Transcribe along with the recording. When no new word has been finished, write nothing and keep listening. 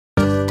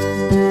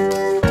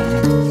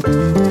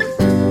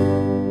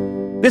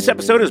This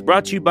episode is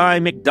brought to you by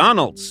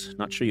McDonald's.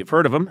 Not sure you've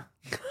heard of them.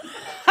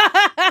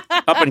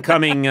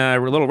 Up-and-coming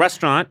little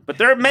restaurant, but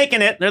they're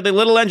making it. They're the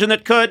little engine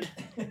that could.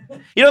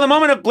 You know, the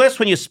moment of bliss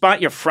when you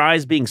spot your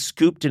fries being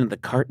scooped into the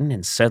carton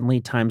and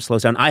suddenly time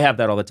slows down. I have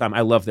that all the time.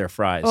 I love their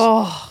fries.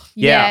 Oh,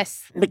 yeah.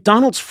 Yes.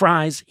 McDonald's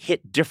fries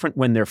hit different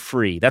when they're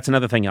free. That's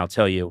another thing I'll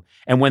tell you.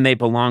 And when they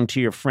belong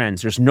to your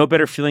friends. There's no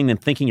better feeling than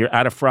thinking you're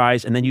out of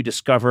fries and then you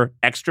discover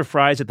extra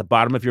fries at the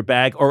bottom of your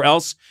bag. Or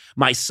else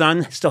my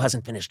son still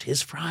hasn't finished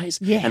his fries.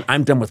 Yeah. And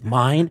I'm done with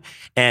mine.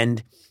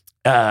 And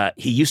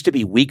he used to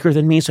be weaker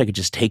than me, so I could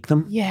just take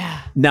them.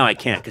 Yeah. Now I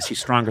can't because he's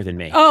stronger than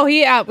me. Oh,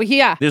 yeah.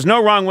 Yeah. There's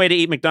no wrong way to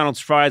eat McDonald's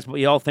fries, but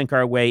we all think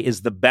our way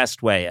is the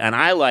best way. And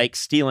I like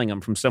stealing them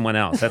from someone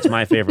else. That's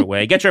my favorite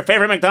way. Get your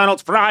favorite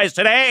McDonald's fries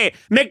today.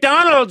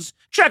 McDonald's!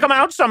 Check them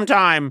out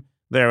sometime.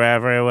 They're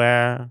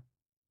everywhere.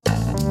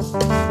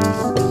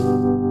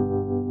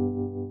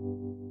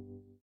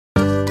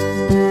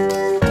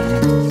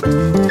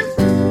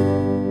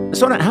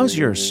 Sona, how's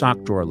your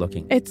sock drawer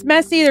looking? It's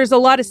messy. There's a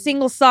lot of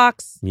single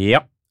socks.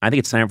 Yep. I think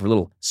it's time for a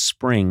little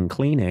spring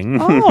cleaning.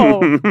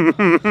 Oh.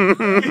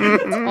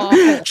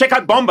 Check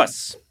out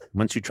Bombas.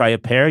 Once you try a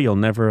pair, you'll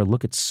never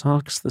look at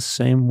socks the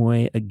same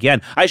way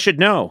again. I should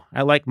know.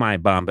 I like my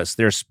Bombas.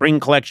 Their spring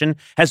collection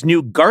has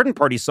new garden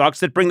party socks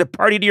that bring the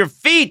party to your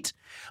feet.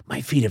 My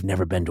feet have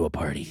never been to a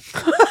party.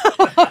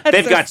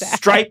 They've got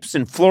stripes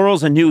and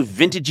florals and new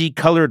vintagey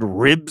colored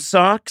rib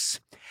socks.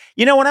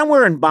 You know, when I'm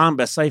wearing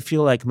Bombas, I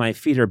feel like my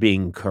feet are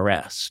being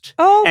caressed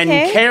and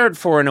cared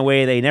for in a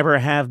way they never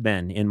have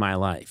been in my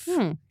life.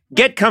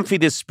 Get comfy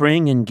this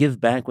spring and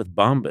give back with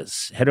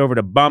Bombas. Head over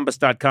to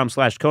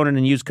bombas.com/Conan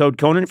and use code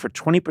Conan for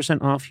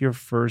 20% off your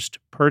first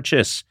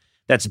purchase.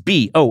 That's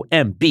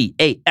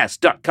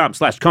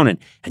BOMBAS.com/Conan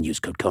and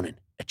use code Conan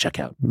at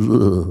checkout.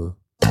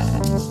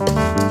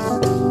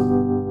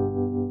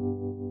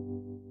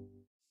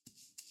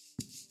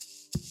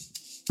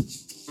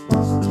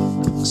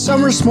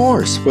 Summer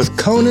S'mores with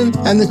Conan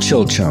and the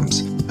Chill Chums,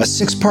 a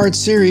 6-part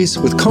series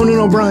with Conan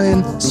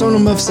O'Brien,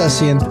 Sonam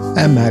Movsesian,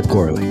 and Matt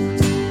Gorley.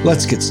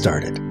 Let's get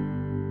started.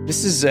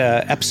 This is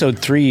episode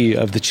 3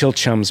 of the Chill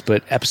Chums,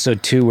 but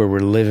episode 2 where we're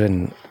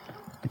living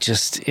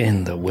just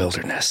in the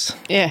wilderness.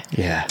 Yeah.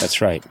 Yeah. That's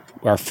right.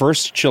 Our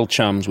first Chill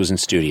Chums was in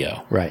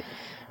studio. Right.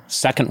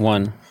 Second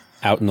one,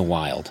 out in the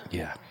wild.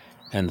 Yeah.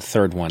 And the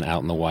third one,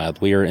 out in the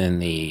wild. We are in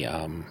the,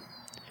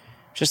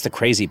 just the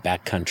crazy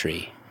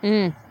backcountry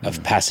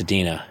of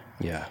Pasadena.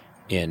 Yeah.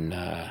 In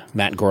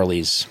Matt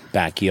Gorley's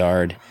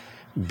backyard.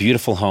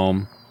 Beautiful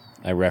home.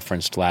 I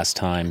referenced last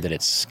time that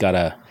it's got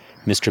a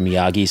Mr.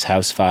 Miyagi's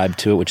house vibe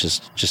to it, which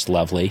is just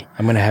lovely.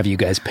 I'm going to have you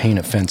guys paint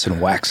a fence and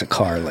wax a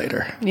car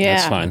later. Yeah.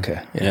 That's fine.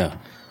 Okay. Yeah.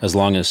 As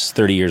long as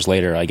 30 years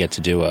later I get to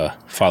do a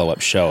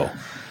follow-up show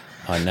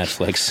on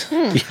Netflix.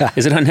 Yeah.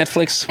 Is it on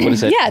Netflix? What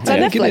is it? Yeah, it's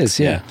on I think Netflix. it is,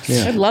 yeah.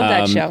 I love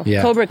that show.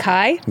 yeah. Cobra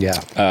Kai.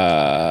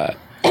 Yeah.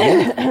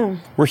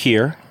 We're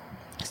here.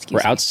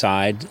 We're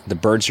outside. The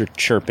birds are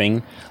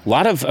chirping. A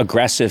lot of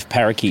aggressive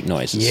parakeet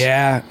noises.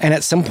 Yeah. And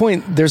at some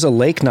point, there's a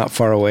lake not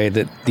far away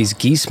that these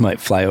geese might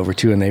fly over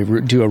to, and they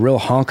do a real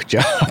honk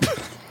job.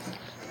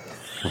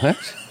 What?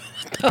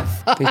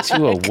 They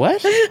do a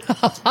what?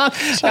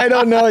 I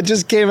don't know. It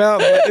just came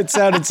out, but it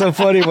sounded so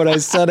funny when I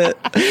said it.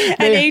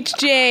 And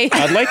HJ.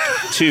 I'd like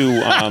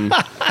to...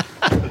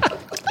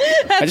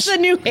 That's the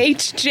new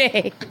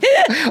HJ.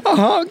 A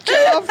honk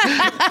job.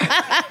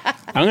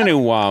 I'm going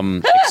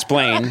to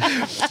explain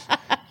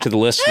to the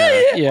listener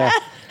Yeah.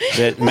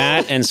 that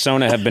Matt and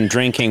Sona have been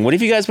drinking. What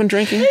have you guys been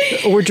drinking?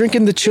 We're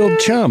drinking the Chilled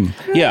Chum.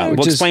 Yeah, which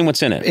well, is- explain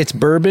what's in it. It's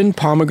bourbon,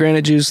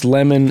 pomegranate juice,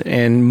 lemon,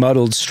 and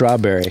muddled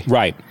strawberry.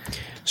 Right.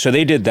 So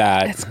they did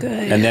that. That's good.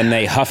 And then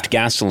they huffed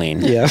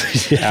gasoline Yeah.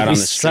 out on We the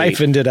street.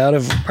 siphoned it out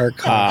of our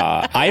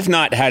car. I've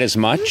not had as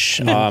much.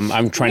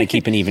 I'm trying to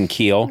keep an even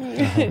keel.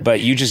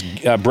 But you just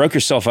broke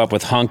yourself up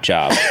with honk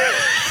job.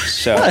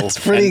 So That's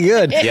pretty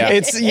good. Yeah.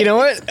 It's, you know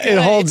what?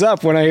 It holds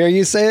up when I hear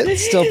you say it.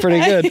 It's still pretty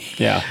good.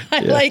 Yeah.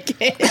 I like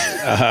it.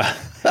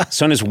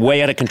 Sona's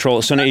way out of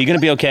control. Sona, are you going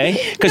to be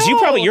okay? Because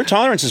your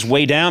tolerance is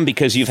way down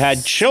because you've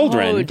had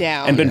children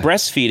down. and been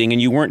breastfeeding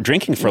and you weren't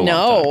drinking for a long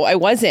time. No, I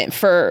wasn't.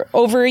 For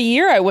over a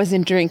year, I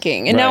wasn't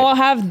drinking. And now Right. I'll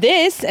have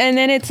this, and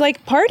then it's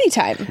like party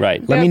time.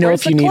 Right. Let me know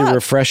Where's if you the need a club?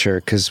 refresher,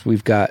 because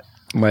we've got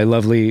my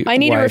lovely I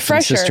need a wife and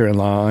refresher.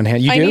 sister-in-law on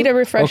hand. You I do? need a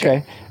refresher.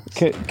 Okay.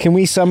 Can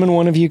we summon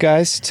one of you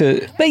guys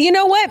to... But you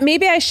know what?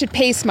 Maybe I should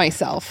pace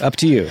myself. Up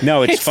to you.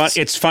 No, it's fun.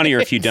 It's funnier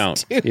if you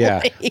don't.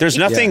 Yeah. There's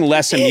nothing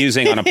less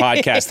amusing on a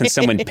podcast than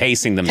someone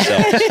pacing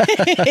themselves.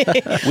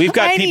 We've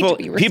got I need to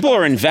be people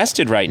are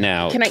invested right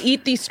now. Can I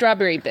eat these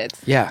strawberry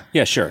bits? Yeah.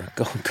 Yeah, sure.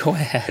 Go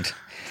ahead.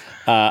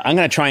 I'm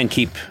going to try and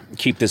keep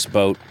this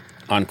boat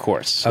on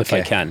course if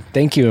I can.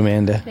 Thank you,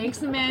 Amanda.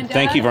 Thanks, Amanda.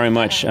 Thank you very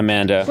much,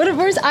 Amanda.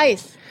 Where's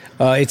ice?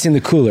 It's in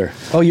the cooler.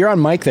 Oh, you're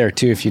on mic there,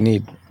 too, if you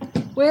need.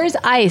 Where's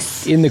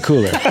ice? In the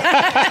cooler.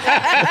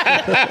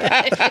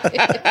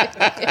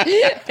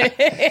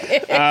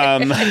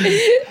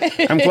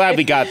 I'm glad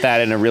we got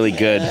that in a really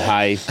good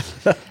high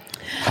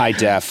high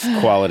def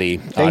quality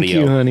audio. Thank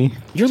you, honey.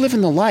 You're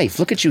living the life.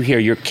 Look at you here.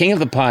 You're king of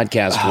the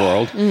podcast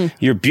world.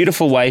 Your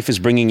beautiful wife is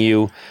bringing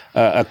you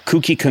a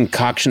kooky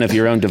concoction of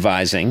your own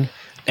devising.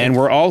 And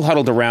we're all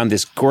huddled around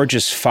this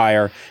gorgeous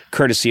fire,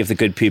 courtesy of the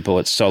good people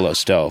at Solo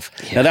Stove.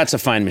 Yeah. Now, that's a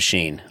fine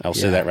machine. I'll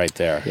say that right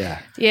there.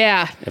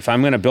 Yeah. If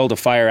I'm going to build a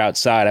fire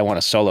outside, I want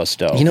a Solo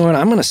Stove. You know what?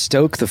 I'm going to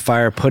stoke the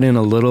fire, put in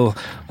a little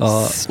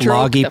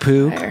loggy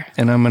poo,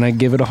 and I'm going to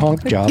give it a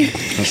honk job.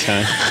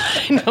 Okay.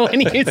 I know,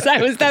 and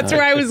that's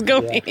where I was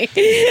going.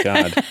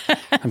 God.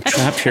 I'm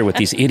trapped here with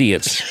these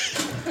idiots.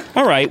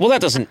 All right. Well,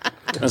 that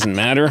doesn't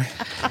matter.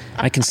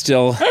 I can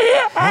still...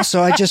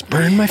 Also, I just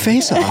burned my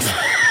face off.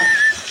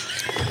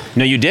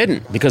 No, you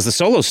didn't, because the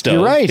Solo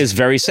Stove is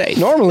very safe.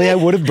 Normally, I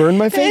would have burned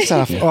my face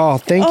off. Oh,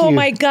 thank you. Oh,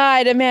 my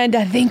God,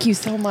 Amanda. Thank you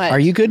so much. Are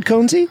you good,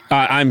 Conesy?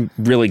 I'm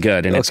really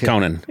good, and it's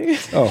Conan.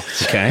 Oh.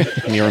 Okay?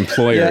 I'm your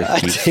employer,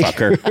 you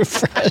fucker.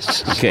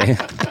 Okay?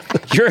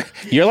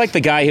 You're like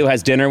the guy who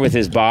has dinner with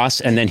his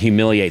boss and then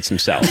humiliates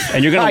himself.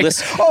 And you're going to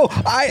listen...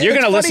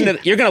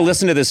 You're going to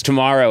listen to this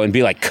tomorrow and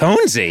be like,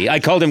 Conesy?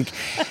 I called him...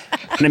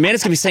 And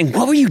Amanda's going to be saying,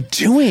 what were you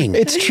doing?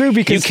 It's true,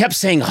 because... You kept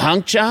saying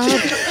honk job?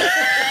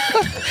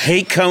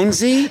 Hey,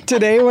 Conesy?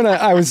 Today when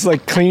I was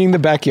like cleaning the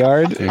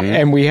backyard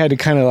and we had to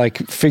kind of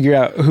like figure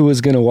out who was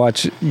going to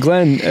watch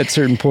Glenn at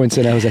certain points,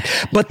 and I was like,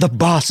 but the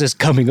boss is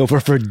coming over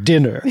for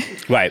dinner.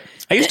 Right.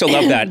 I used to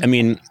love that. I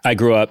mean, I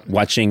grew up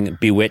watching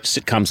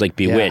sitcoms like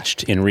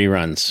Bewitched in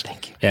reruns.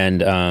 Thank you.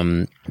 And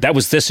that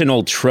was an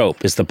old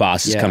trope, is the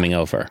boss is coming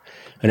over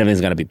and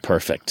everything's going to be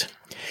perfect.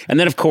 And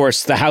then, of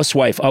course, the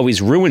housewife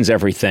always ruins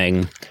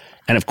everything.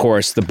 And, of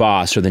course, the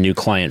boss or the new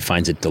client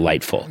finds it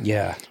delightful.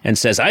 Yeah. And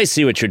says, I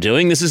see what you're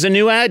doing. This is a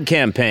new ad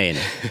campaign.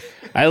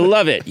 I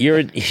love it. You're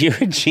a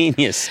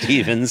genius,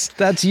 Stevens.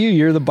 That's you.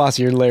 You're the boss.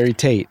 You're Larry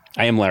Tate.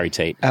 I am Larry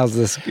Tate. How's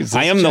this? Is this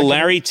I am the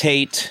Larry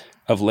Tate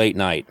of late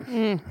night.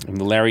 I'm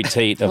the Larry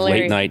Tate of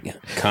late night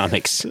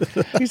comics.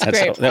 He's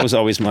great. That was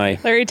always my...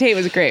 Larry Tate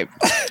was great.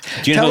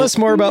 Tell us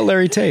more about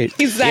Larry Tate.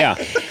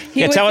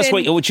 Tell us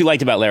what you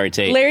liked about Larry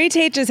Tate. Larry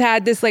Tate just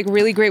had this like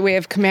really great way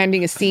of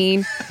commanding a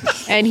scene,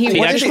 and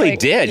he actually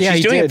did. Yeah,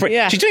 she's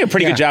doing a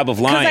pretty good job of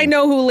lying. Because I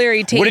know who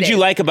Larry Tate is. What did you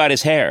like about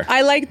his hair?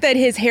 I liked that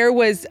his hair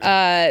was.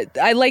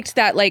 I liked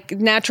that like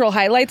natural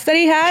highlights that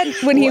he had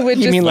when he would.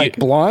 You just mean like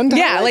blonde?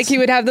 Yeah, like he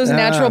would have those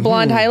natural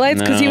blonde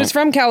highlights because he was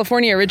from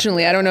California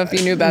originally. I don't know if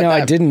you knew about that. No,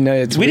 I didn't know.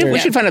 It's weird. We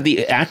should find out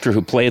the actor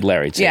who played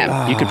Larry Tate.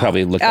 Yeah. You could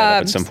probably look that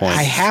up at some point.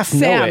 I half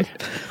know it.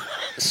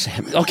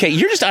 Sam. Okay,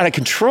 you're just out of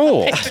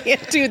control. I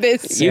can't do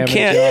this. You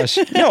can't.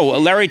 No,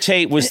 Larry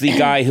Tate was the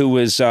guy who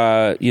was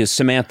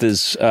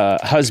Samantha's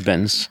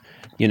husband's.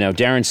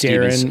 Darren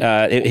Stevens,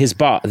 his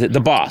boss, the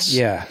boss.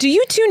 Yeah. Do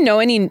you two know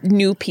any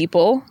new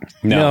people?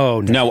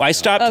 No. I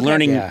stopped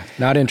learning. Yeah,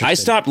 not interested. I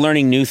stopped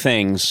learning new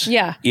things.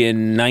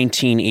 In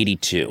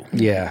 1982.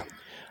 Yeah.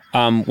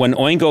 When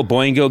Oingo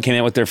Boingo came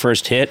out with their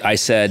first hit, I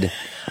said,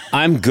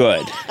 I'm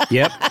good.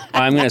 Yep.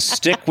 I'm going to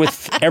stick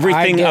with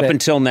everything up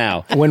until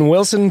now. When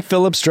Wilson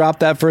Phillips dropped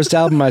that first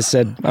album, I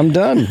said, I'm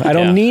done. I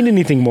don't need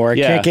anything more. It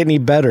can't get any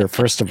better,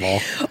 first of all.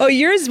 Oh,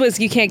 yours was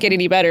You Can't Get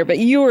Any Better, but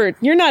you're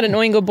not an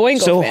Oingo Boingo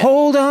So fan.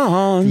 hold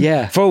on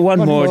for one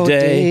more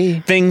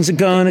day. Things are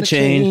going to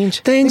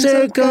change. Things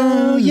are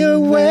going your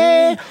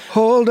way.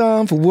 Hold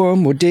on for one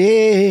more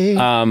day.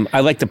 I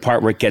like the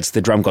part where it gets,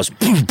 the drum goes,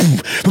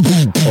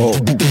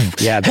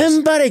 yeah.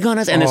 Somebody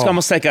gonna, and it's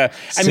almost like it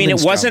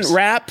wasn't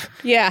rap,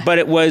 but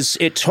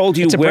it told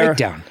you it's where. A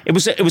breakdown. It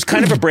was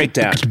kind of a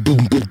breakdown.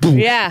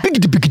 Yeah.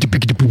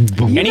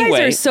 You guys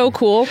are so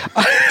cool.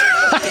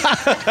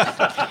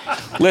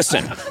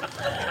 Listen,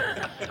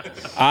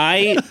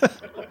 I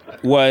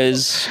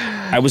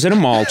was in a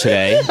mall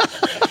today,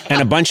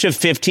 and a bunch of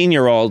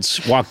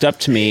 15-year-olds walked up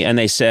to me and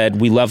they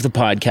said, "We love the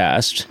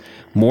podcast.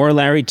 More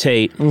Larry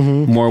Tate,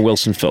 more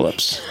Wilson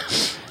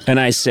Phillips." And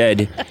I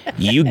said,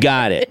 you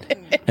got it.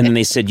 And then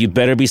they said, you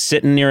better be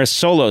sitting near a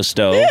Solo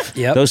Stove.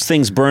 Yep. Those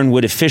things burn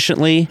wood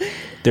efficiently.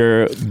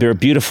 They're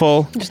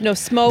beautiful. There's no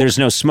smoke. There's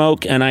no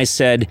smoke. And I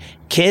said,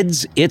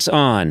 kids, it's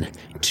on.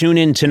 Tune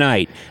in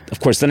tonight. Of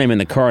course, then I'm in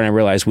the car and I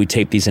realized we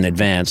taped these in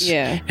advance.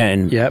 Yeah.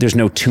 And there's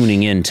no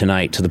tuning in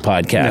tonight to the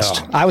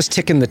podcast. No. I was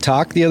ticking the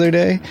talk the other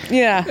day.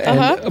 Yeah.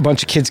 And a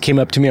bunch of kids came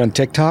up to me on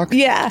TikTok.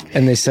 Yeah.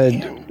 And they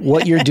said,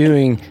 what you're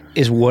doing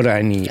is what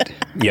I need.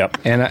 Yep.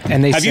 And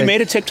they have said, you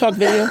made a TikTok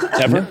video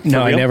ever?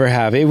 No, I never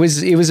have. It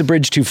was a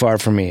bridge too far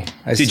for me.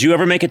 Did you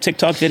ever make a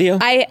TikTok video?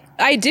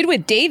 I did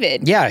with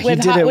David. Yeah, he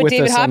did it with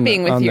David us Hop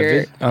being with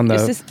your on the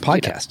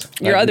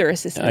podcast. Your other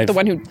assistant, the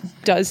one who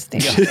does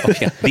things.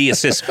 The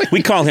assistant.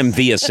 We call him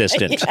the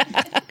assistant.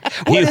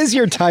 What is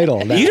your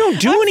title now? You don't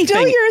do anything.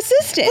 Still your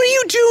assistant. What do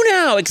you do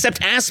now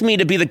except ask me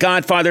to be the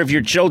godfather of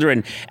your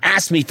children?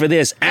 Ask me for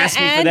this. Ask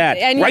me for that.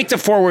 And write the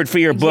forward for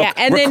your book. Yeah,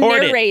 and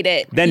record then narrate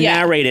it. Then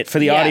narrate it. it for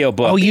the Yeah.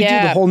 audiobook. Oh, you do the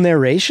Yeah. whole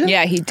narration?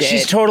 Yeah, he did.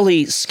 She's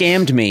totally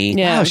scammed me.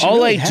 Yeah. Wow, she All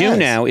really I do has.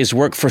 now is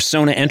work for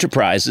Sona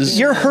Enterprises.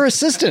 You're her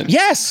assistant.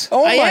 Yes.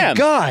 Oh I my am.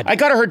 God. I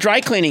got her dry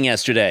cleaning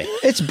yesterday.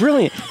 It's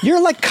brilliant. You're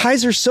like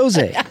Kaiser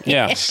Soze.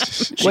 Yeah.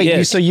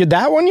 Wait, so you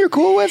that one you're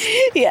cool with?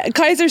 Yeah,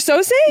 Kaiser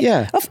Sose?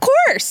 Yeah. Of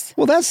course.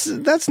 Well,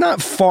 that's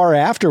not far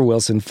after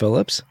Wilson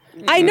Phillips.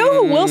 I know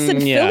who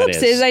Wilson yeah, it Phillips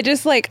is. is. I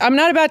just I'm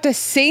not about to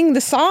sing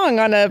the song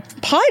on a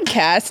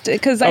podcast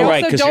because I Oh,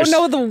 right, also 'cause don't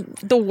you're know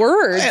the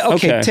words.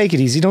 Okay, Okay. take it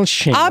easy. Don't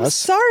shame I'm us.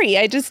 sorry.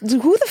 Who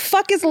the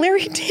fuck is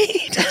Larry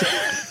Tate?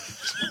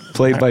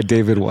 Played by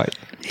David White.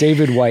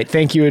 David White.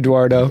 Thank you,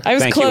 Eduardo. I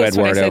was Thank you, close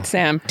when I Eduardo. said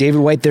Sam. David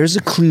White, there's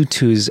a clue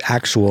to his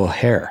actual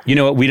hair. You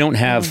know what? We don't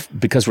have,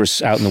 because we're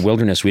out in the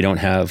wilderness, we don't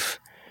have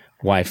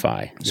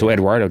Wi-Fi. So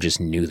Eduardo just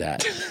knew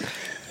that.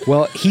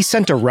 Well, he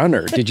sent a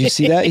runner. Did you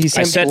see that? He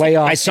sent lay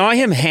off. I saw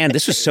him hand.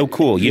 This was so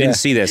cool. You Yeah. didn't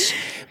see this,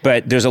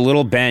 but there's a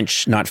little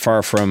bench not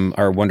far from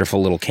our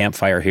wonderful little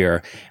campfire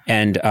here,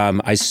 and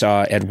I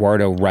saw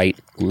Eduardo write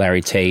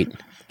Larry Tate,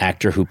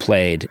 actor who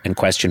played, and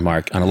question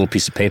mark on a little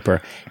piece of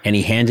paper, and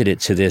he handed it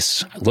to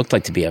this looked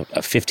like to be a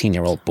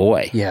 15-year-old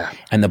boy. Yeah.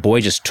 And the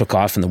boy just took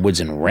off in the woods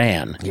and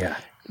ran. Yeah.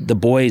 The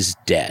boy's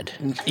dead.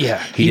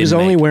 Yeah. He He was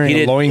didn't only make- wearing he a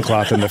did-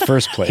 loincloth in the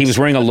first place. He was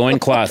wearing a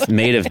loincloth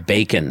made of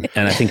bacon,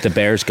 and I think the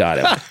bears got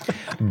him.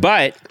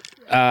 But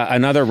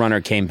another runner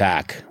came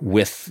back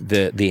with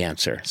the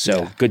answer.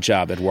 So good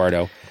job,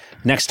 Eduardo.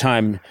 Next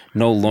time,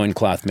 no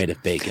loincloth made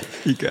of bacon.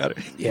 You got it.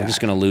 We're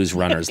just going to lose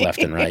runners left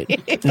and right.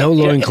 No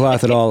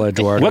loincloth at all,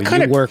 Eduardo. What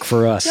kind you of- work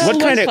for us. No.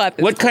 Loincloth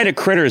is Kind of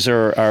critters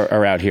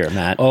are out here,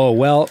 Matt? Oh,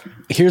 well,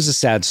 here's a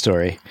sad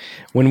story.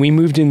 When we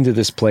moved into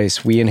this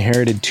place, we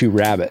inherited 2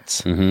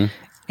 rabbits. Mm-hmm.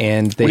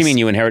 And they What do you mean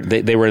you inherit?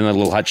 They were in a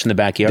little hutch in the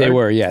backyard? They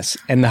were, yes.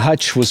 And the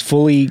hutch was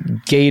fully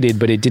gated,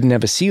 but it didn't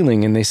have a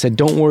ceiling. And they said,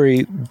 don't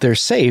worry, they're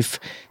safe.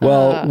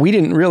 Well, we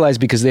didn't realize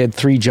because they had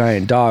 3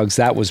 giant dogs,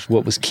 that was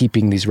what was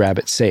keeping these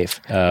rabbits safe.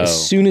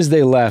 As soon as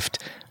they left,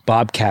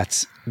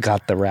 bobcats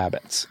got the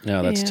rabbits.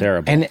 No, that's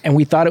terrible. And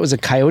we thought it was a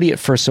coyote at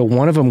first, so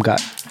one of them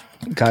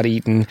got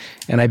eaten.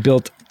 And I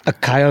built a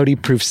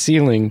coyote-proof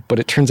ceiling, but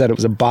it turns out it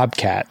was a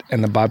bobcat,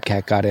 and the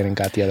bobcat got in and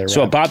got the other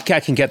So a rabbit.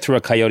 bobcat can get through a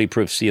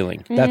coyote-proof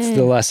ceiling. That's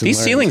the lesson These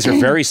learned. ceilings are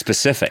very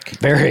specific.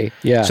 Very,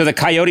 yeah. So the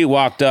coyote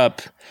walked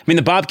up. I mean,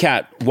 the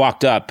bobcat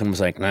walked up and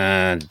was like,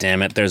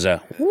 damn it,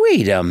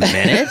 wait a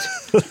minute.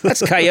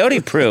 That's coyote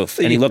proof.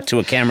 And he looked to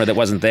a camera that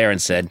wasn't there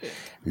and said,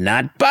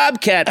 not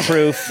bobcat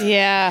proof.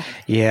 Yeah.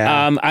 yeah.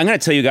 I'm going to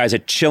tell you guys a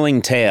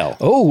chilling tale.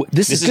 Oh,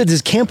 this is good.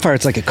 This campfire.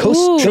 It's like a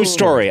coast. True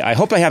story. I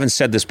hope I haven't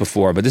said this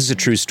before, but this is a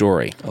true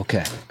story.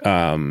 Okay.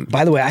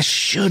 By the way, I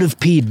should have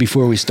peed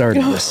before we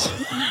started this.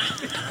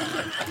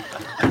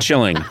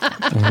 Chilling.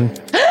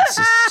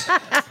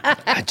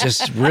 I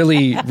just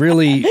really.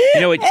 You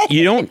know what?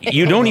 You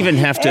don't even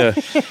have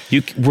to.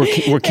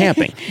 We're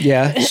camping.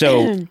 Yeah.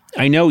 So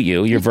I know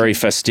you. You're very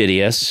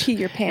fastidious Pee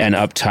your pants. and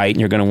uptight, and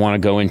you're going to want to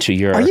go into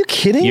your. Are you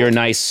kidding? Your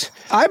nice.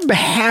 I'm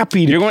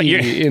happy to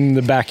pee in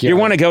the backyard. You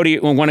want to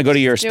go to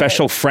your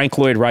special Frank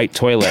Lloyd Wright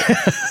toilet.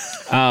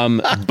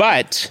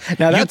 But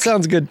Now that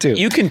sounds good too.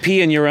 you can pee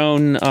in your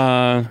own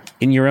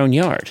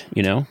yard.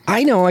 You know.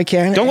 I know I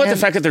can. Don't let the and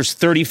fact that there's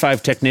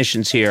 35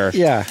 technicians here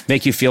Yeah.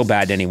 make you feel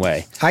bad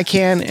anyway. I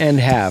can and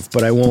have,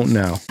 but I won't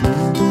now.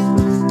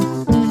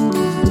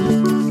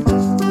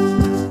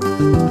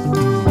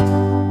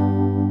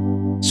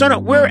 Sona,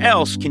 where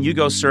else can you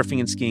go surfing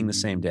and skiing the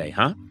same day,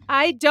 huh?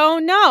 I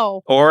don't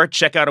know. Or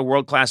check out a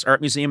world-class art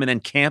museum and then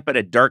camp at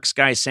a dark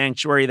sky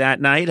sanctuary that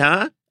night,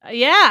 huh?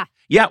 Yeah.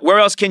 Yeah, where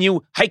else can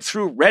you hike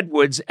through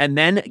redwoods and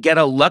then get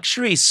a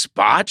luxury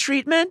spa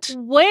treatment?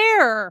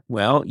 Where?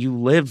 Well, you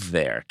live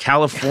there,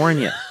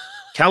 California.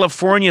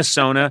 California,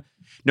 Sona.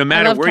 No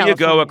matter love where you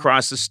go California.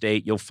 across the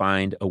state, you'll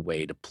find a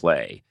way to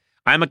play.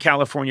 I'm a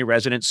California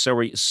resident, so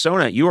are you.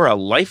 Sona, you are a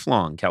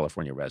lifelong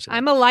California resident.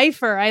 I'm a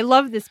lifer. I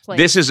love this place.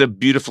 This is a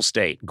beautiful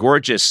state,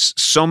 gorgeous,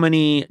 so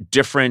many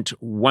different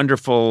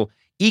wonderful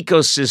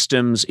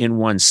ecosystems in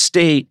one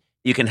state.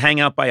 You can hang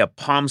out by a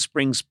Palm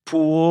Springs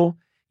pool.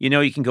 You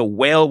know, you can go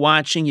whale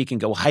watching. You can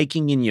go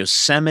hiking in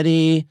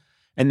Yosemite.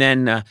 And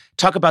then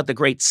talk about the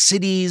great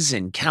cities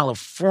in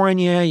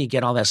California. You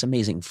get all this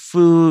amazing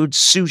food,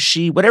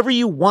 sushi, whatever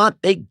you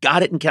want, they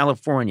got it in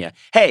California.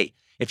 Hey,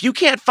 if you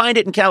can't find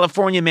it in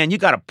California, man, you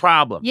got a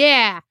problem.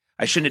 Yeah.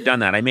 I shouldn't have done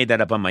that. I made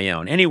that up on my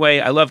own. Anyway,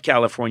 I love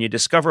California.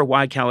 Discover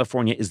why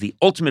California is the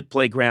ultimate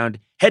playground.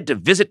 Head to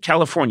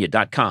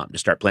visitcalifornia.com to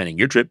start planning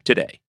your trip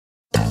today.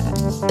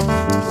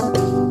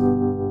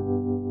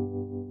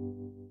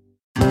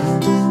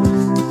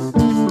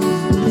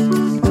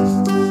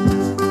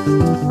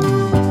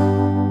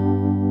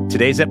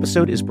 Today's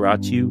episode is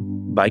brought to you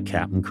by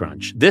Captain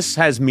Crunch. This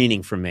has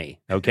meaning for me,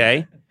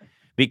 okay?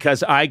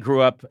 Because I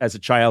grew up as a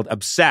child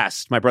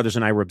obsessed. My brothers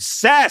and I were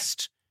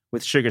obsessed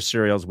with sugar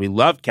cereals. We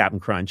loved Captain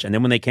Crunch. And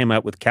then when they came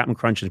out with Captain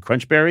Crunch and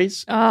Crunch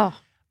Berries, Oh.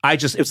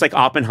 it was like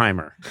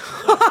Oppenheimer.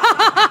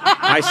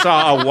 I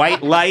saw a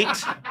white light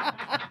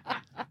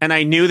and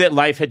I knew that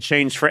life had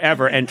changed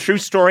forever. And true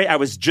story, I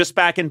was just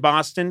back in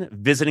Boston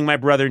visiting my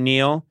brother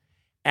Neil.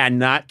 And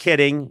not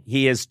kidding,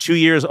 he is 2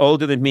 years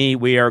older than me.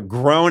 We are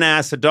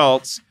grown-ass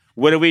adults.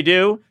 What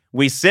do?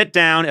 We sit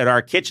down at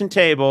our kitchen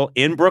table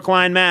in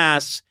Brookline,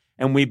 Mass.,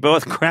 and we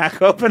both crack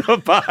open a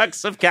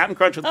box of Captain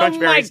Crunch with Crunch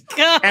Berries. Oh,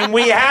 my God. And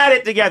we had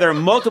it together,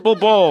 multiple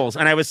bowls,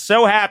 and I was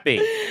so happy.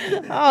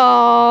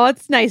 Oh,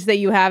 it's nice that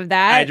you have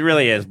that. It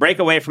really is. Break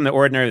away from the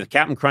ordinary with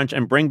Captain Crunch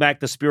and bring back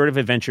the spirit of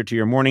adventure to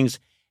your mornings.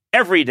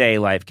 Everyday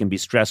life can be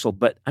stressful,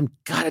 but I'm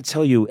gotta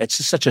tell you, it's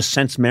just such a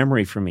sense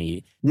memory for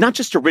me. Not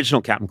just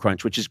original Captain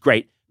Crunch, which is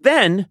great.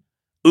 Then,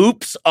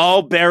 Oops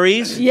All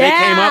Berries they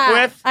came up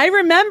with. I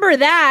remember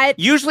that.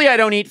 Usually I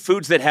don't eat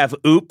foods that have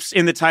oops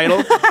in the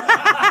title.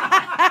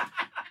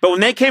 But when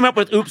they came up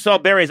with Oops All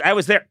Berries, I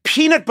was there.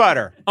 Peanut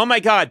butter. Oh my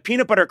God,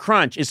 peanut butter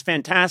crunch is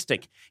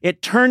fantastic.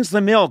 It turns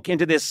the milk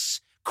into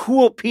this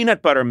cool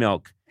peanut butter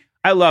milk.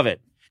 I love it.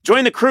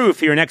 Join the crew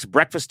for your next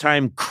breakfast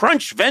time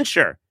crunch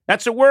venture.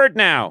 That's a word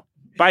now.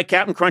 Buy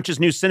Captain Crunch's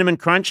new Cinnamon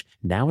Crunch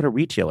now at a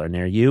retailer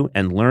near you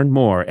and learn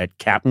more at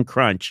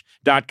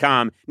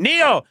CaptainCrunch.com.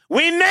 Neil,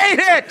 we made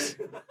it!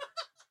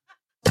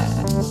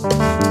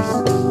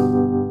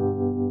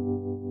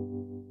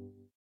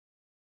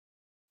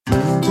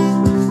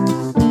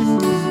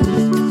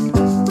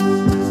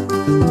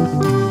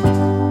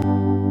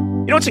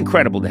 You know, it's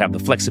incredible to have the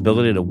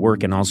flexibility to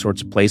work in all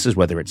sorts of places,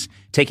 whether it's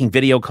taking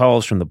video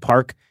calls from the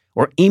park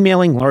or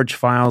emailing large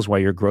files while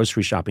you're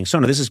grocery shopping.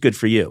 Sona, this is good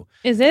for you.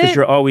 Is it? Because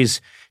you're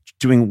always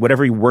doing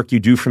whatever work you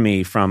do for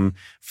me from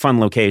fun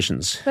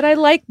locations. But I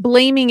like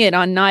blaming it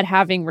on not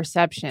having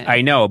reception.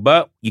 I know,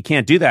 but you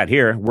can't do that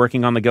here.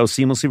 Working on the go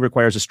seamlessly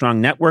requires a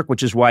strong network,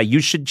 which is why you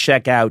should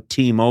check out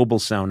T-Mobile,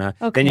 Sona.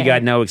 Okay. Then you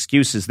got no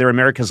excuses. They're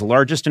America's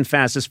largest and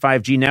fastest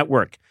 5G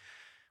network.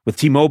 With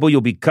T-Mobile,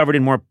 you'll be covered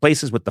in more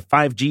places with the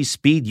 5G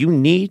speed you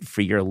need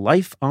for your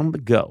life on the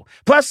go.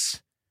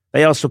 Plus,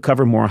 they also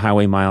cover more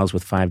highway miles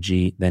with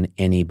 5G than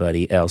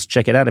anybody else.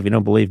 Check it out if you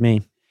don't believe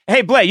me.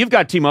 Hey, Blay, you've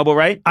got T-Mobile,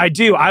 right? I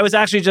do. I was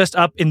actually just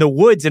up in the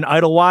woods in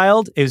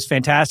Idlewild. It was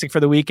fantastic for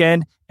the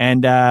weekend,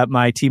 and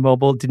my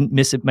T-Mobile didn't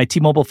miss it. My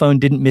T-Mobile phone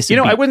didn't miss it. You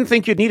know, I wouldn't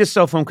think you'd need a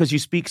cell phone because you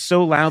speak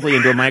so loudly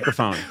into a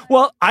microphone.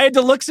 Well, I had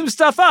to look some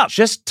stuff up.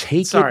 Just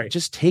take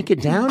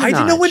it down a I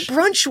didn't know what notch.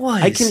 brunch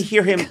was. I can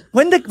hear him.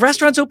 When the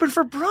restaurant's open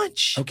for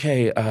brunch.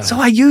 Okay. So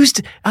I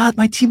used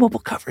my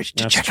T-Mobile coverage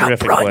to check out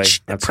terrific, brunch.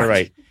 Blay. That's all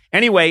right.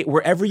 Anyway,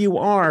 wherever you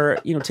are,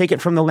 take it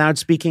from the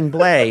loud-speaking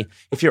Blay.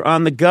 If you're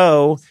on the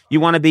go,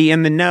 you want to be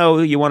in the know,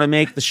 you want to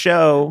make the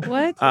show.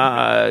 What?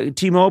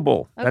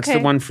 T-Mobile. That's the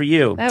Okay. one for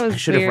you. That was I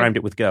should have weird. rhymed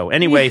it with go.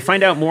 Anyway,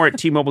 find out more at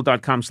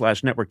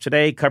T-Mobile.com/network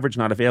today. Coverage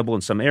not available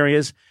in some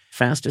areas.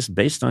 Fastest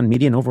based on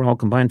median overall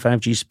combined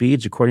 5G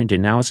speeds, according to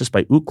analysis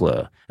by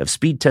Ookla of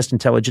Speed Test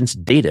Intelligence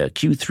data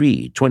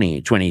Q3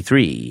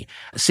 2023.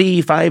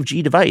 See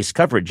 5G device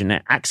coverage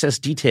and access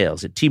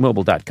details at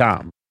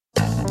T-Mobile.com.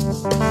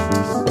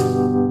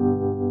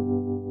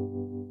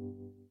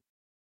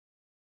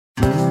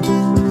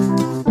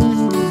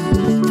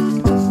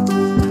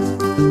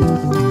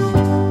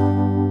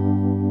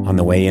 On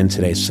the way in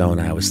today,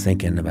 Sona, I was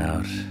thinking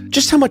about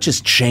just how much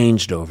has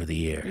changed over the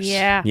years.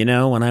 Yeah.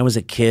 When I was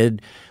a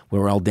kid, we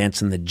were all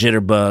dancing the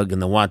jitterbug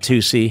and the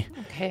Watusi.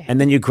 Okay.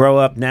 And then you grow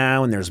up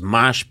now and there's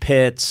mosh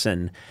pits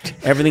and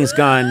everything's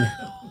gone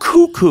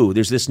cuckoo.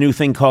 There's this new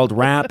thing called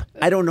rap.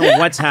 I don't know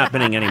what's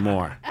happening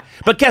anymore.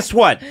 But guess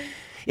what?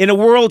 In a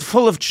world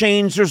full of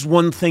change, there's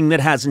one thing that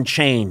hasn't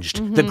changed.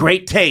 Mm-hmm. The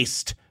great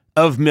taste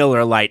of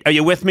Miller Lite. Are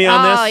you with me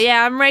on this? Oh,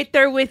 yeah, I'm right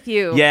there with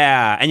you.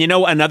 Yeah. And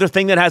another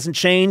thing that hasn't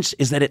changed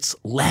is that it's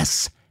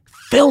less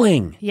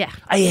filling. Yeah.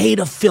 I hate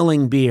a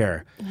filling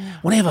beer.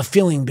 When I have a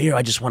filling beer,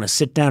 I just want to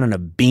sit down in a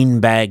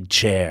beanbag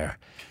chair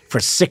for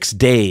 6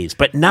 days,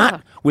 but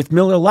not with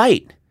Miller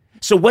Lite.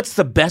 So what's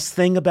the best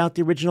thing about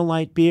the original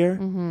light beer?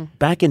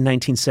 Back in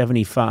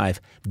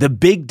 1975, the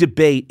big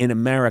debate in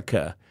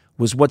America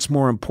was what's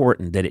more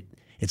important, that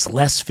it's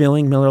less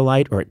filling, Miller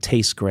Lite, or it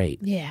tastes great.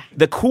 Yeah.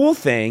 The cool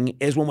thing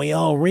is when we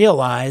all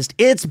realized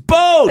it's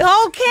both.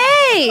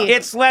 Okay.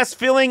 It's less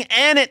filling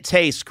and it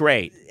tastes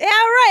great. Yeah,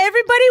 right.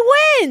 Everybody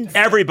wins.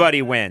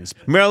 Everybody wins.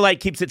 Miller Lite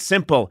keeps it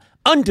simple.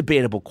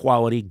 Undebatable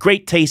quality,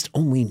 great taste,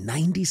 only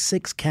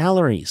 96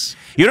 calories.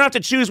 You don't have to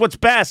choose what's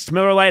best.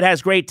 Miller Lite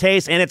has great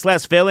taste and it's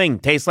less filling.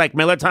 Tastes like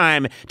Miller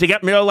time. To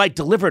get Miller Lite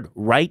delivered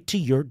right to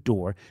your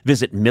door,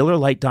 visit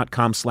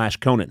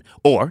MillerLite.com/Conan.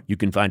 Or you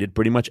can find it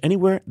pretty much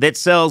anywhere that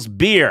sells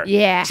beer.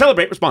 Yeah.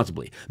 Celebrate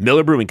responsibly.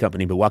 Miller Brewing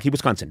Company, Milwaukee,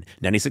 Wisconsin.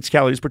 96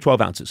 calories per 12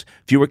 ounces.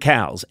 Fewer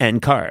calories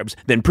and carbs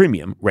than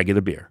premium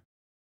regular beer.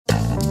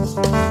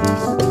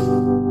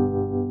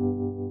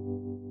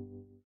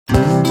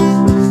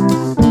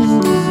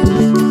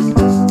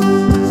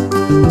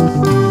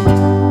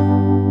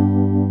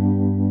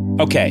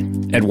 Okay,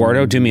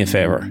 Eduardo, do me a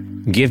favor.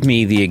 Give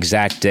me the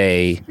exact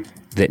day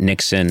that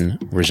Nixon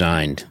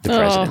resigned the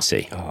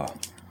presidency.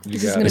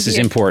 This is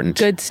important.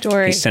 Good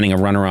story. He's sending a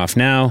runner off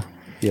now.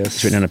 Yes.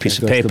 It's written on a piece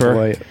of There goes the paper.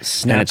 boy, And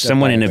snapped it's up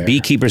someone by in a bear.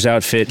 beekeeper's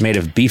outfit made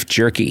of beef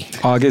jerky.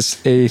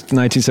 August 8th,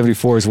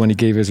 1974 is when he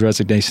gave his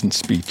resignation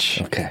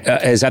speech. Okay.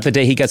 Is that the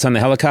day he gets on the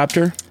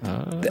helicopter?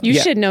 You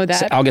should know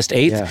that. August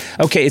 8th? Yeah.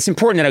 Okay, it's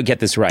important that I get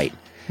this right.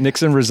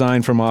 Nixon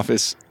resigned from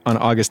office on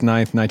August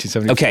 9th,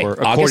 1974,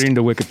 according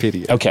to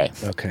Wikipedia. Okay.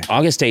 Okay.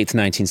 August 8th,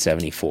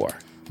 1974.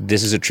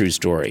 This is a true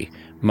story.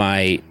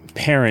 My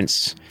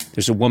parents,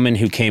 there's a woman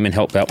who came and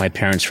helped out my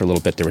parents for a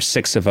little bit. There were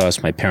 6 of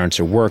us. My parents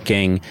are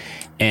working.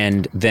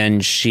 And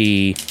then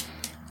she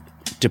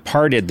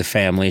departed the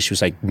family. She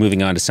was like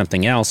moving on to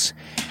something else.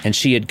 And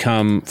she had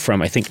come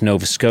from, I think,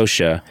 Nova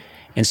Scotia.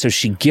 And so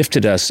she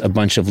gifted us a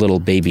bunch of little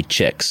baby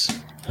chicks,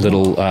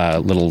 little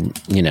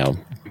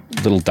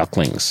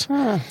ducklings.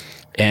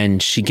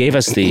 And she gave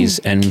us these,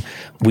 and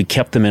we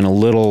kept them in a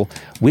little,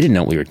 we didn't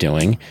know what we were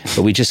doing,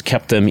 but we just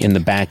kept them in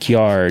the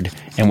backyard,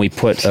 and we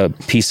put a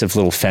piece of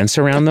little fence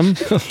around them.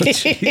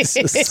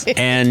 Jesus.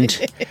 And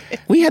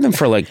we had them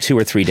for like 2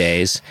 or 3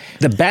 days.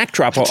 The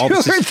backdrop of all 2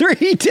 this or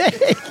 3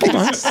 days. Hold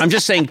on. I'm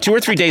just saying 2 or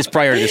 3 days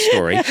prior to this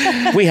story,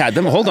 we had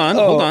them. Hold on.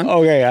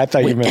 Okay, I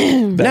thought you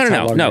meant that's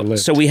how long you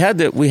lived. So we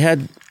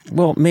had,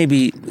 well,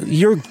 maybe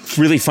you're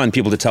really fun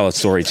people to tell a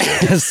story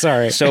to.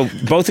 Sorry. So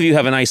both of you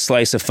have a nice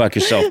slice of fuck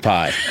yourself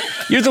pie.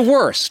 You're the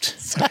worst.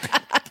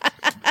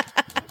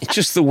 It's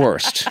just the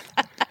worst.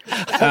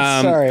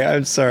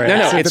 I'm sorry. No,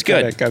 I'm it's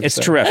good. sympathetic. It's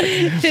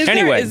terrific.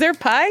 Is there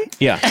pie?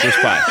 Yeah, there's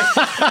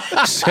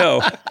pie.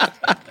 So,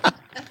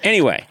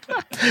 anyway,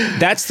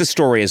 that's the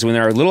story. Is when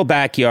in our little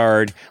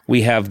backyard,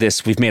 we've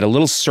made a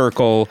little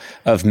circle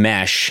of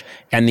mesh,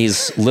 and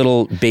these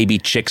little baby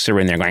chicks are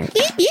in there going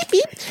beep, beep,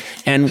 beep.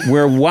 And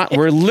we're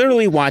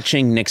literally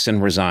watching Nixon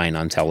resign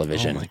on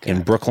television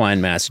in Brookline,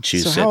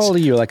 Massachusetts. So how old are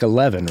you? Like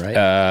 11,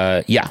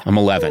 right? Yeah, I'm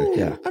 11.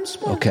 Yeah. I'm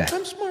smart. Okay.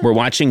 I'm smart. We're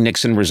watching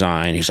Nixon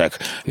resign. He's like,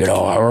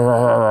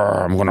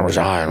 I'm going to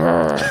resign.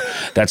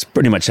 That's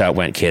pretty much how it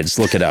went, kids.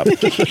 Look it up.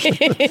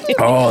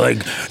 Oh,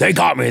 they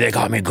got me. They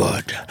got me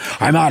good.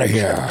 I'm out of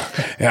here.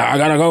 Yeah, I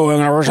got to go. I'm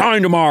going to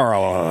resign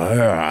tomorrow.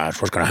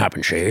 That's what's going to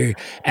happen, see?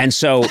 And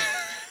so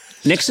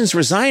Nixon's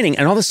resigning,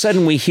 and all of a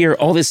sudden we hear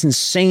all this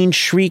insane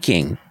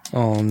shrieking.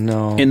 Oh,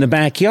 no. In the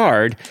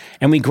backyard,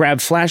 and we grab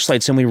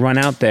flashlights and we run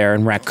out there,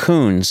 and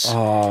raccoons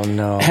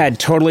had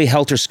totally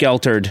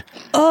helter-skeltered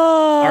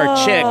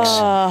our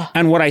chicks.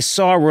 And what I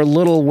saw were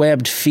little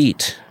webbed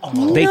feet.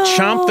 They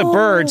chomped the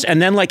birds,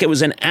 and then like it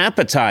was an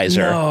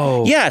appetizer.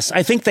 No. Yes,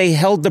 I think they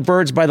held the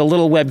birds by the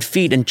little webbed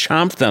feet and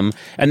chomped them,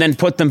 and then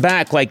put them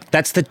back. Like,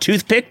 that's the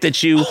toothpick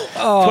that you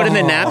put in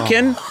the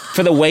napkin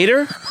for the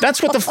waiter?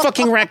 That's what the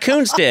fucking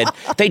raccoons did.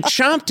 They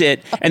chomped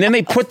it, and then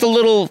they put the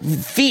little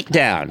feet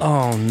down.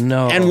 Oh,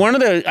 no. And one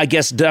of the, I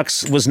guess,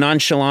 ducks was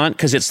nonchalant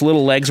because its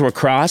little legs were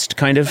crossed,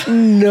 kind of.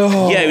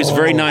 No. Yeah, he was a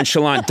very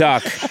nonchalant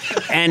duck.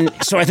 And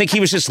so I think he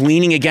was just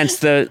leaning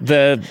against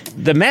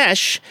the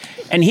mesh,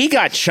 and he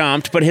got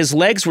chomped, but his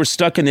legs were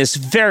stuck in this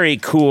very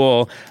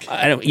cool,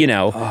 I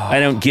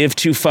don't give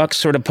two fucks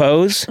sort of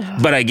pose,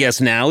 but I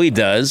guess now he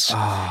does.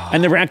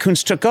 And the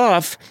raccoons took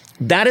off.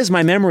 That is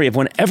my memory of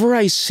whenever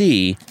I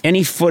see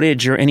any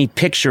footage or any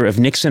picture of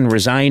Nixon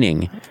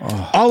resigning,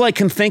 all I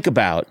can think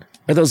about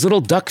are those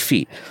little duck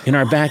feet in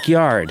our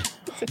backyard.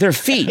 Their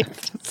feet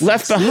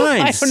left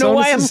behind. I don't know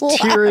why I'm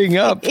tearing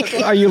up.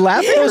 Are you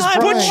laughing?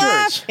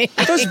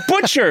 Those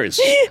butchers.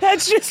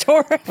 That's just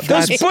horrible.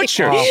 Those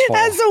butchers. awful.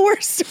 That's the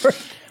worst story.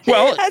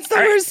 Well, that's the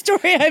worst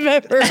story I've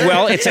ever heard.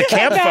 Well, it's a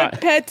campfire.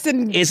 About pets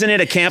and Isn't it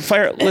a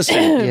campfire?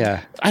 Listen,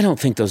 Yeah. I don't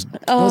think those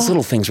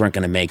little things weren't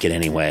going to make it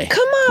anyway.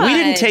 Come on. We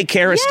didn't take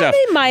care of Yeah, stuff.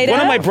 they might One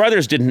of have. my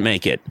brothers didn't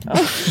make it.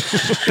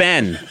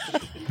 Ben.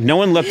 No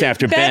one looked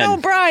after Ben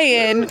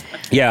O'Brien.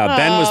 Yeah,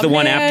 Ben was the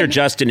one man. after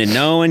Justin, and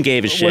no one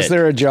gave a shit. Was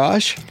there a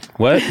Josh?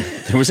 What?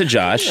 There was a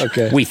Josh.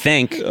 Okay. We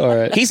think. All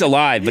right. He's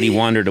alive, but he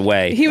wandered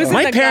away. He was in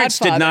My The parents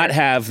did Godfather. not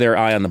have their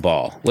eye on the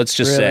ball. Let's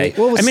just say.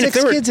 Well, with if 6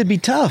 there were, kids, it'd be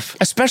tough.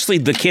 especially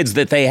the kids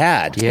that they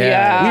had.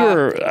 Yeah. We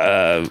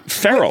were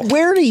feral.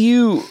 Where do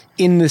you,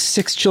 in the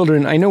 6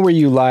 children, I know where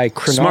you lie.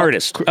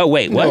 Smartest. Oh,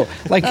 wait, what? No,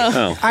 like,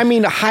 I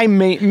mean, high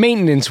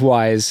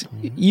maintenance-wise,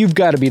 you've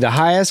got to be the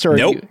highest, or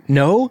Nope.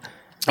 No?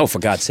 Oh, for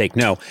God's sake,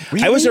 no.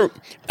 Really?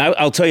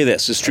 I'll tell you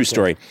this. It's a true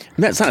story.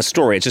 It's not a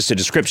story. It's just a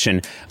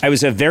description. I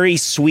was a very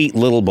sweet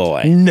little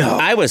boy. No.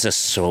 I was a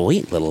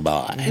sweet little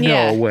boy.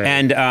 Yeah. No way.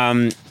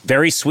 And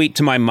very sweet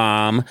to my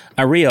mom.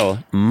 A real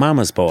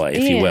mama's boy,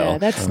 if you Yeah, will.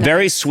 that's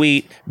very nice.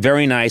 sweet,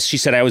 very nice. She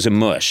said I was a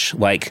mush.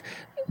 Like,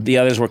 the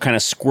others were kind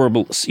of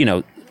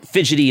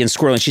fidgety and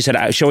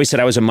squirrely. She always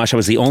said I was a mush. I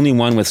was the only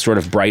one with sort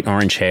of bright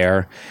orange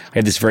hair. I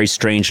had this very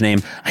strange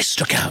name. I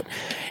stuck out.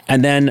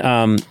 And then,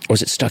 or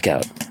was it stuck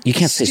out? You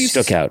can't say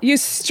stuck out. You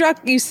stuck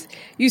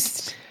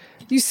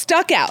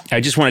out. I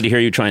just wanted to hear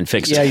you try and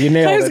fix Yeah, it. you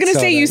nailed it. I was going to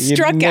say you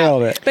struck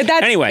nailed out, it. but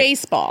that's Anyway.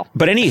 baseball.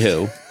 But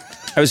anywho,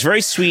 I was very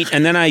sweet,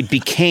 and then I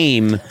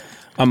became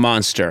a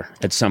monster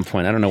at some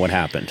point. I don't know what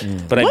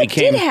happened. But What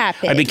did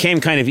happen? I became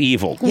kind of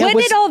evil. When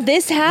did all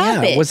this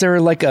happen? Yeah, was there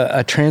like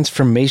a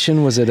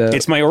transformation? Was it a...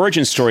 It's my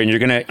origin story,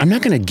 and I'm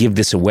not going to give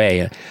this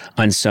away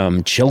on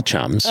some Chill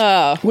Chums.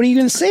 What are you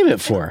going to save it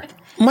for?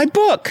 My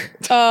book.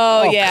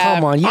 Oh, yeah.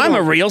 Come on. I'm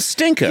a real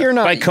stinker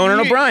by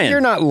Conan O'Brien.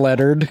 You're not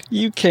lettered.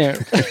 You can't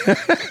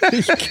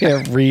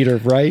read or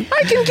write.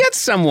 I can get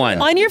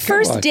someone. On your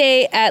first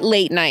day at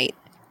late night,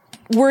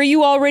 were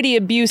you already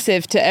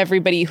abusive to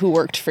everybody who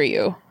worked for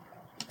you?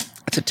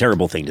 That's a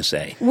terrible thing to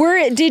say.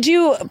 Did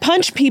you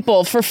punch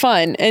people for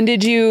fun? And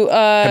did you...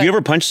 Have you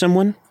ever punched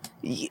someone?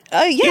 Yeah,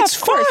 it's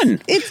of course.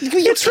 fun. It's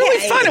really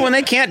fun. And when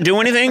they can't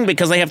do anything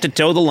because they have to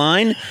toe the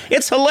line,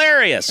 it's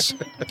hilarious.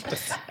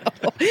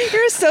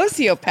 You're a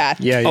sociopath.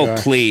 Yeah, you are.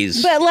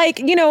 Please. But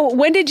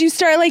when did you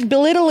start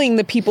belittling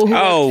the people who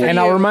worked for and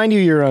you? I'll remind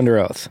you're under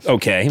oath.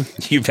 Okay.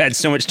 You've had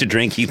so much to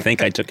drink, you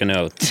think I took an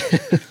oath.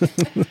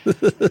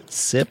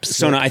 Sip.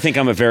 Sona, I think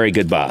I'm a very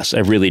good boss. I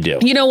really do.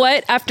 You know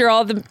what? After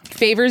all the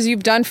favors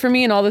you've done for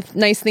me and all the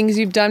nice things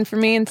you've done for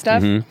me and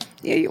stuff,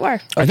 yeah, you are.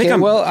 I think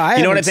I'm. I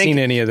you know what I haven't think? seen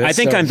any of this. I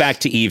think so. I'm back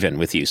to even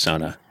with you,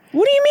 Sona.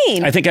 What do you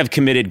mean? I think I've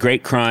committed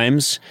great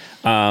crimes,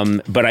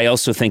 but I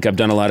also think I've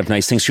done a lot of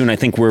nice things too. And I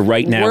think we're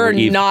right now. We're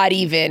not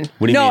even.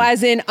 What do you mean?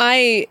 As in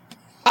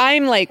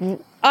I'm like.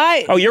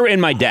 Oh, you're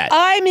in my debt.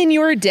 I'm in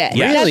your debt.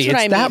 Yeah. That's Really? what It's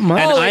I mean. that much?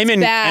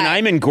 And bad.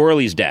 I'm in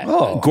Gorley's debt.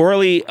 Oh.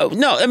 Gorley,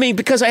 no, I mean,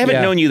 because I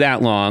haven't known you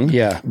that long.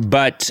 Yeah.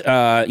 But,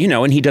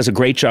 and he does a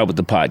great job with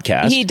the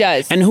podcast. He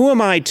does. And who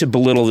am I to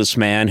belittle this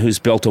man who's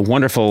built a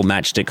wonderful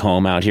matchstick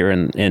home out here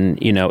and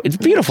it's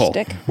beautiful.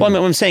 Matchstick? Well,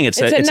 I'm saying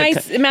it's nice like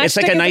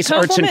matchstick a is a nice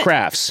arts and compliment?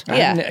 crafts.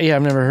 Yeah.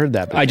 I've never heard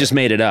that before. I just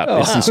made it up.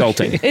 It's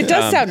insulting. It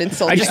does sound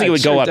insulting. I just think it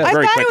would go up does.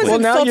 very I thought quickly. it was Well,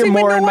 now insulting, you're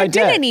more but no in one my did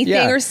debt. anything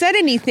Yeah. or said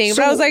anything.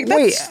 So, but I was like,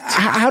 wait, that's...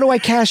 how do I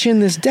cash in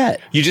this debt?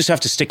 You just have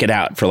to stick it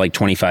out for like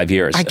 25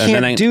 years. I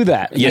can't do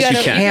that. Yes, you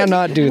gotta- can.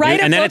 Cannot do Write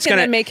that. a And then book it's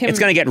gonna make him it's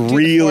gonna get do the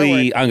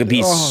really. forward. I'm gonna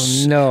be.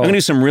 Oh, no. I'm gonna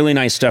do some really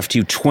nice stuff to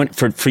you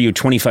for you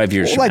 25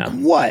 years from Like now.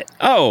 what?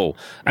 Oh,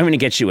 I'm gonna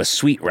get you a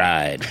sweet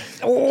ride.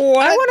 I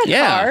want a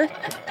Yeah.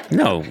 car.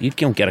 No, you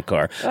don't get a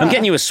car. I'm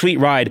getting you a sweet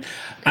ride.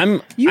 I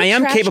am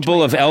trashed capable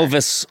my of car.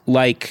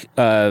 Elvis-like,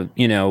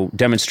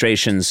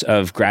 demonstrations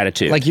of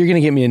gratitude. Like you're going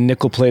to get me a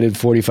nickel-plated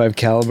 45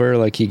 caliber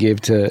like he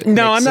gave to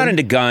No, I'm not Nixon?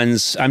 into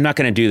guns. I'm not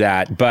going to do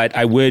that. But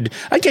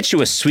I'd get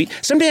you a sweet.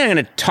 Someday I'm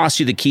going to toss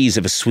you the keys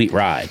of a sweet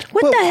ride.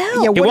 What the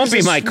hell? yeah, It what won't is be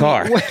this- my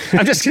car.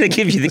 I'm just going to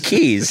give you the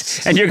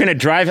keys, and you're going to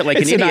drive it like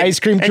It's an an idiot. ice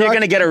cream and you're truck?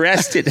 going to get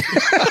arrested.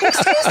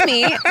 Excuse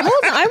me. Hold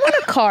on. I want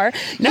a car.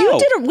 No.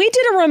 We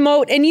did a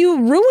remote and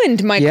you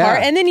ruined my Yeah. car.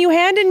 And then you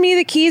handed me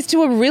the keys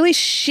to a really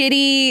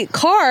shitty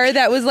car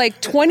that was like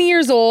 20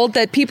 years old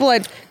that people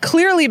had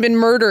clearly been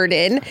murdered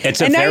in.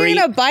 It's a and now very- you're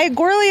going to buy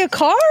Gorley a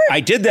car? I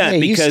did that Hey,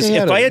 you because stay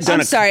if out of I it. had done I'm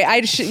a sorry.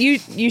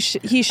 He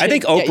should. I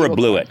think get you Oprah a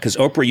blew car. it because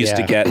Oprah used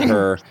to Yeah. get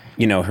her,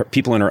 her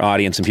people in her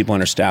audience and people on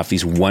her staff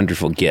these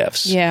wonderful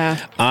gifts. Yeah.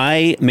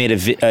 I made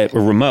a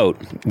remote.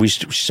 We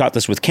shot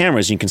this with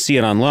cameras. You can see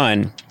it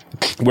online.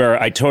 Where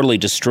I totally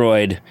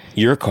destroyed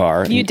your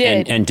car You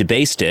did. and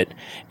debased it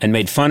and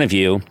made fun of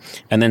you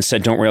and then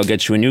said, don't worry, I'll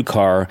get you a new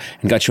car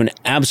and got you an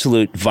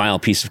absolute vile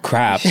piece of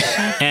crap.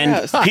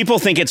 And people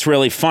think it's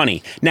really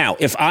funny. Now,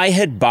 if I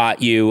had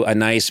bought you a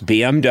nice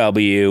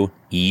BMW,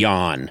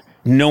 yawn.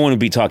 No one would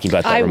be talking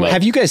about that I remote. would.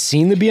 Have you guys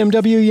seen the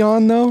BMW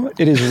Yawn though?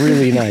 It is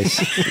really nice.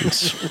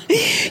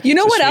 You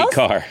know It's a what sweet else?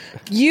 car.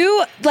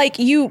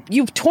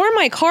 You tore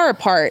my car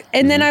apart,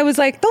 and then I was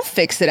like, they'll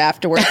fix it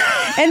afterwards.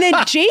 And then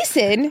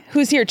Jason,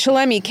 who's here,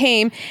 Chilemi,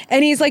 came,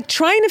 and he's like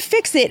trying to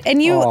fix it,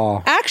 and you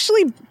Aw.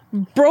 actually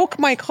broke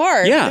my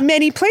car Yeah. in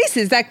many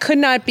places that could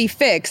not be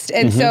fixed.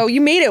 And so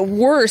you made it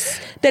worse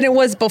than it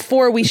was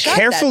before we shot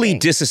Carefully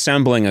that thing.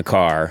 disassembling a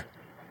car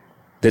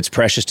that's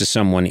precious to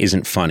someone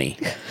isn't funny.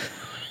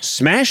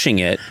 Smashing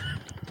it,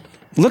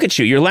 look at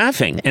you, you're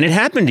laughing, and it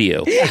happened to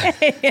you.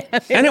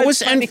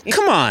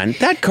 Come on,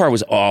 that car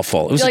was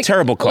awful. It was a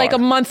terrible car. Like a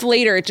month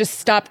later, it just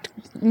stopped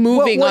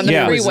moving What on the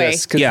year was freeway.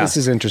 this? 'Cause Yeah. this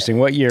is interesting.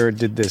 What year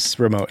did this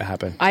remote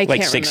happen? I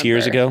Like can't 6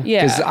 years remember. ago?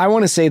 Yeah. Because I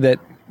want to say that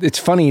it's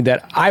funny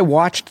that I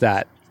watched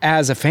that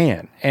as a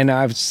fan, and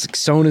I was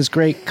Sona's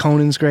great,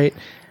 Conan's great.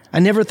 I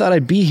never thought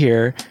I'd be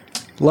here,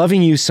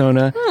 loving you,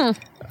 Sona.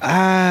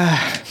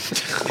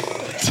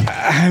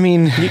 I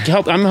mean, You can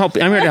help. I'm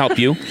here to help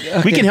you.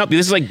 We can help you.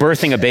 This is like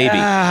birthing a baby.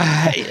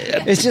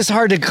 it's just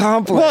hard to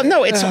compliment. Well,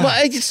 no,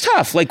 it's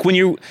tough. Like when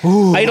you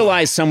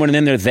idolize someone and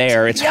then they're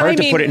there, it's hard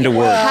to put it into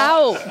words.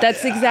 How?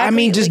 That's exactly. I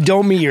mean, just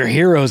don't meet your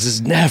heroes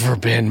has never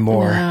been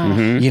more,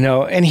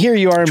 and here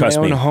you are in Trust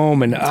my own me.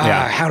 home, and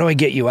Yeah. how do I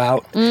get you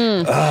out?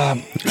 And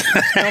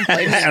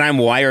I'm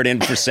wired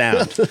in for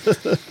sound.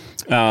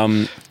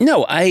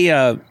 No,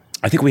 I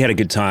think we had a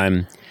good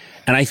time,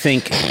 and I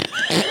think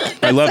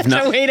I love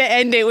a way to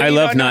end it. when I you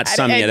love don't know not how to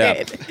summing it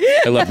end up.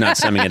 I love not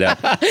summing it up.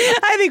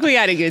 I think we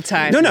had a good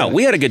time. No,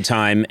 we had a good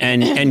time,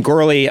 and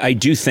Gorley, I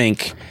do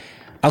think.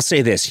 I'll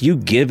say this: you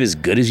give as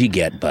good as you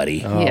get,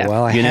 buddy. Oh, Yeah.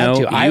 well, I You had know, to.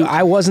 you-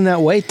 I wasn't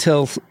that way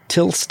till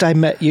I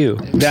met you.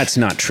 That's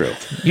not true.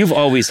 You've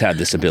always had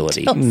this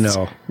ability.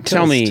 No.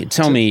 Tell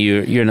me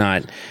you're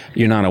not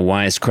a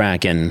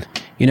wisecrack, and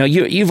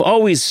you've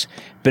always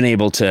been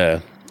able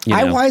to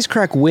I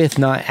wisecrack with,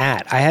 not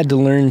at. I had to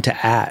learn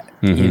to at.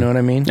 You know what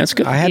I mean? That's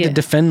good. I had to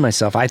defend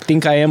myself. I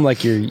think I am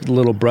like your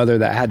little brother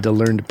that had to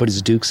learn to put his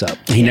dukes up.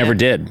 He never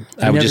did.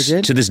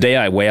 Did? To this day,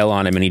 I wail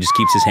on him, and he just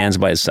keeps his hands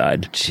by his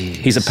side. Jeez.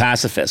 He's a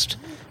pacifist.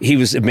 He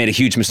made a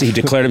huge mistake.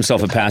 He declared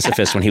himself a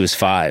pacifist when he was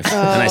 5. And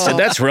I said,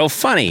 that's real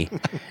funny.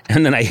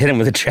 And then I hit him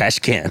with a trash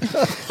can.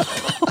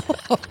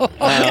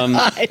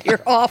 God,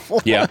 you're awful.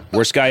 Yeah,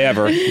 worst guy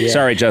ever. Yeah.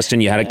 Sorry,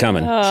 Justin, you had it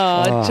coming.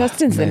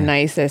 Justin's the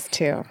nicest,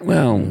 too.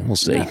 Well, we'll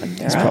see.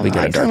 He's probably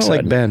got a dark side.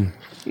 Like Ben.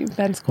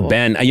 Ben's cool.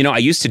 Ben, I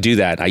used to do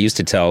that. I used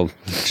to tell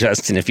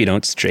Justin, if you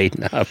don't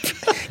straighten up,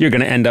 you're going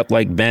to end up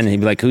like Ben.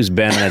 He'd be like, who's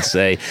Ben? And I'd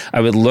say,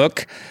 I would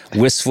look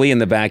wistfully in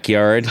the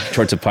backyard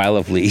towards a pile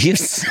of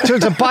leaves.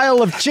 Towards a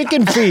pile of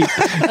chicken feet.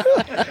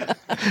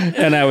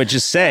 And I would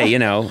just say, he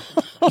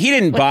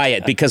didn't buy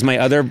it because my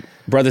other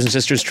brothers and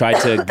sisters tried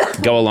to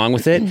go along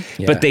with it,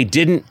 but they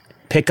didn't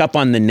pick up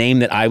on the name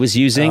that I was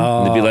using.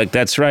 And they'd be like,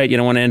 that's right. You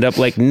don't want to end up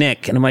like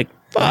Nick. And I'm like,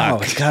 fuck.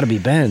 Oh, it's got to be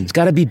Ben. It's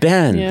got to be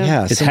Ben.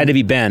 Yeah. It had to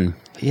be Ben.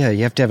 Yeah,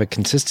 you have to have a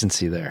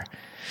consistency there.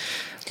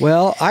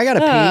 Well, I got to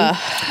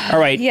pee.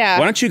 All right. Yeah.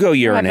 Why don't you go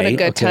urinate? Having a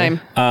good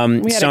time.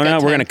 Sona,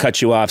 we're going to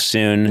cut you off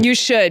soon. You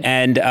should.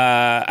 And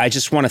I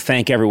just want to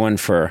thank everyone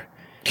for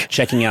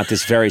checking out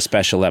this very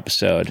special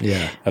episode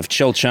of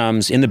Chill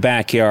Chums in the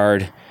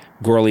backyard,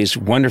 Gorley's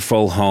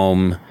wonderful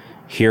home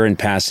here in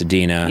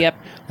Pasadena. Yep.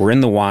 We're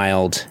in the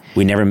wild.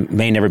 We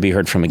may never be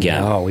heard from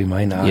again. Oh, we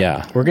might not.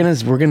 Yeah. We're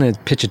gonna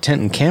pitch a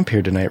tent and camp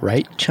here tonight,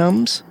 right,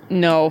 chums?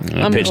 No.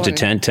 I pitched a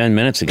tent 10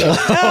 minutes ago.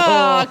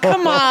 Oh,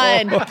 come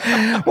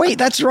on. Wait,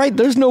 that's right.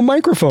 There's no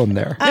microphone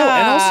there. No,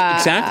 and also,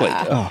 exactly.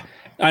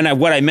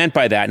 And what I meant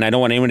by that, and I don't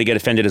want anyone to get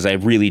offended, is I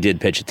really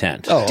did pitch a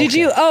tent. Oh, Did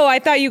you? Oh, I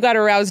thought you got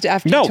aroused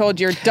after you told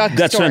your duck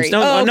story.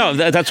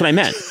 That's what I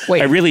meant.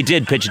 Wait. I really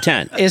did pitch a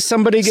tent. Is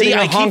somebody getting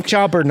a honk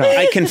job or not?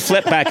 I can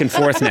flip back and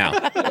forth now.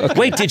 Okay.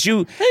 Wait, did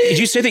you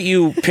say that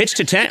you pitched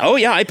a tent? Oh,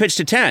 yeah, I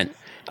pitched a tent.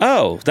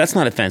 Oh, that's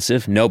not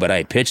offensive. No, but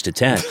I pitched a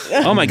tent.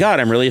 Oh, my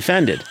God, I'm really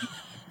offended.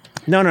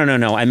 No.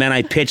 I meant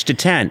I pitched a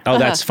tent. Oh,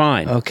 that's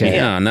fine. Okay.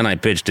 Yeah, and then I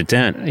pitched a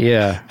tent.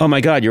 Yeah. Oh, my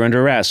God, you're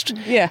under arrest.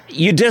 Yeah.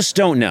 You just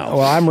don't know.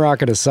 Well, I'm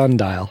rocking a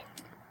sundial.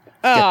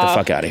 Get the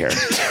fuck out of here.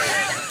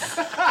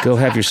 Go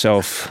have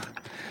yourself.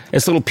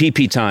 It's little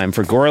pee-pee time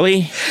for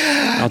Gorley.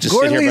 I'll just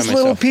sit here by Gorley's myself.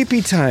 Little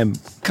Pee-Pee Time.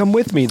 Come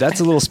with me. That's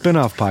a little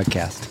spin-off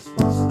podcast.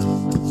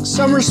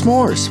 Summer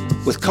S'mores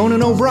with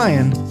Conan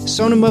O'Brien,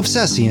 Sona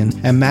Movsesian,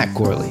 and Matt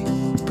Gorley.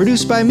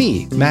 Produced by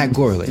me, Matt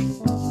Gorley.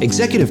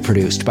 Executive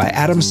produced by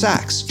Adam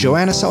Sachs,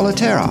 Joanna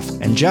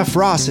Solitaroff, and Jeff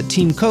Ross at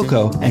Team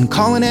Coco, and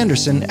Colin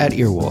Anderson at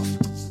Earwolf.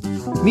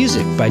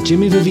 Music by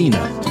Jimmy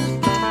Vivino.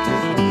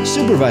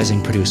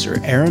 Supervising producer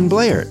Aaron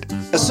Blaird.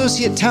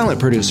 Associate talent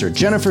producer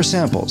Jennifer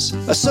Samples.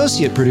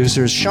 Associate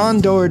producers Sean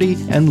Doherty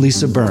and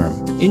Lisa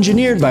Berm.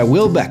 Engineered by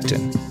Will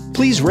Beckton.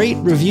 Please rate,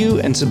 review,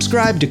 and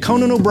subscribe to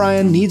Conan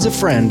O'Brien Needs a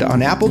Friend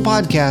on Apple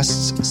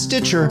Podcasts,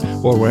 Stitcher,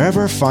 or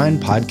wherever fine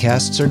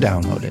podcasts are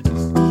downloaded.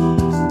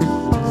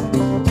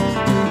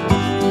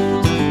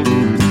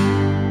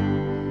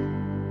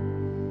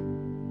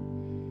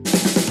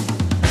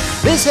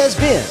 This has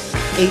been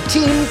a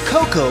Team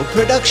Coco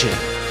production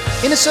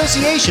in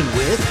association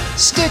with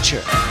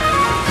Stitcher.